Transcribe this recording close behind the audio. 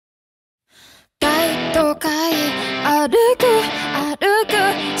都会歩く歩く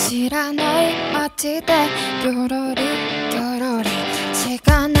知らない街でギョロリギョロリし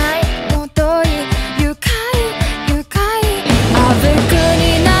かないもとい愉快愉快あぶく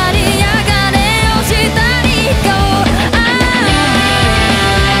になりやがれをしたりこう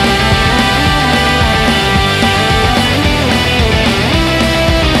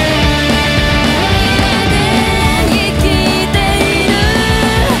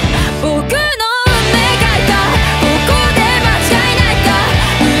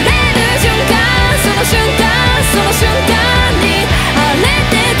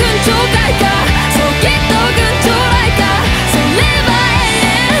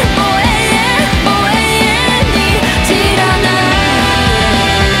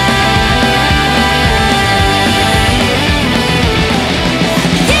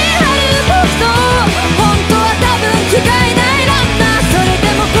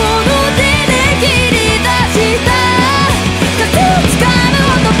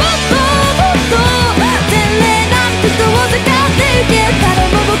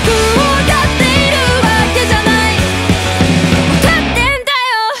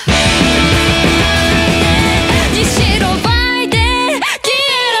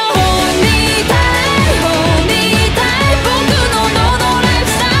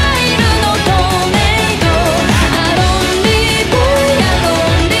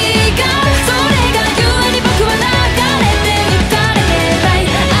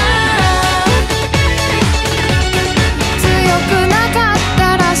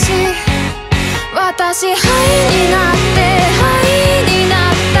私ハイになってハイにな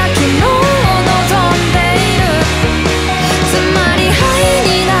った昨日を望んでいるつまりハイ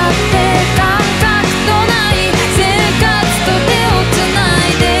になって感覚とない生活と手をつない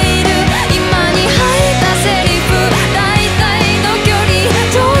でいる今に吐いたセリフ大体の距離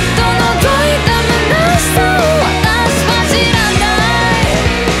ちょっと覗いた虚しさを私は知らない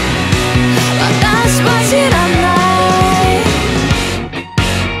私は知らない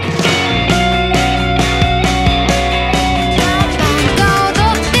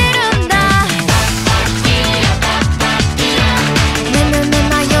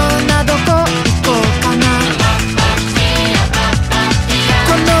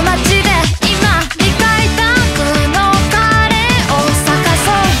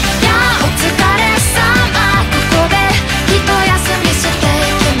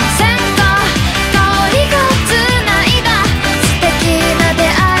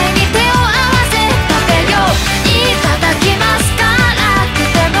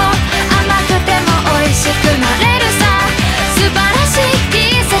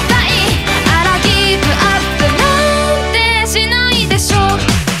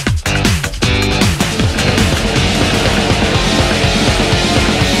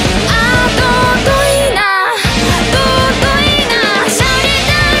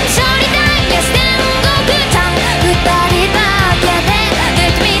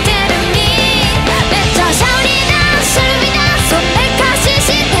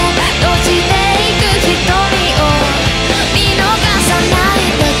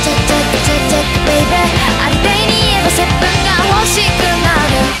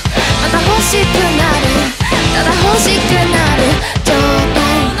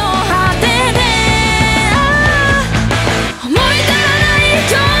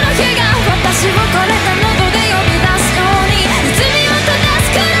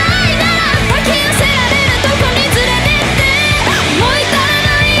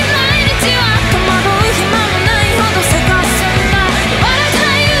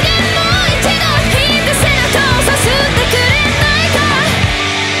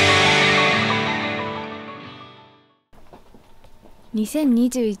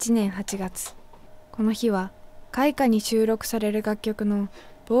2021年8月、この日は開花に収録される楽曲の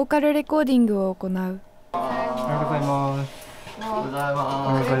ボーカルレコーディングを行う。おはようございます。おはようございます。お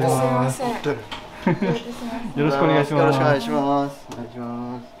はようございます。よろしくお願いします。よろしくお願いします。お願いし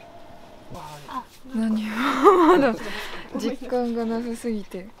ます。何もまだ実感がなさすぎ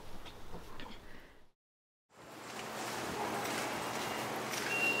て。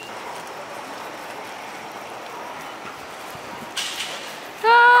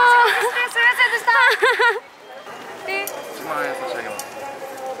1万円差し上げます。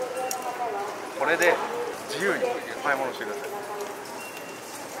これで自由に買い物してください。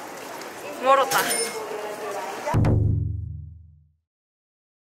もろた。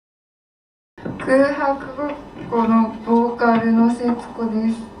空白ごっこのボーカルの節子で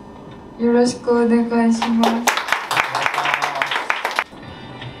す。よろしくお願いします。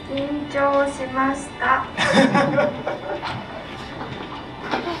緊張しました。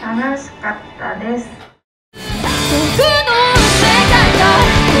楽しかったです。僕の世界が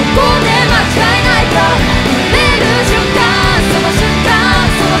ここで間違いないか。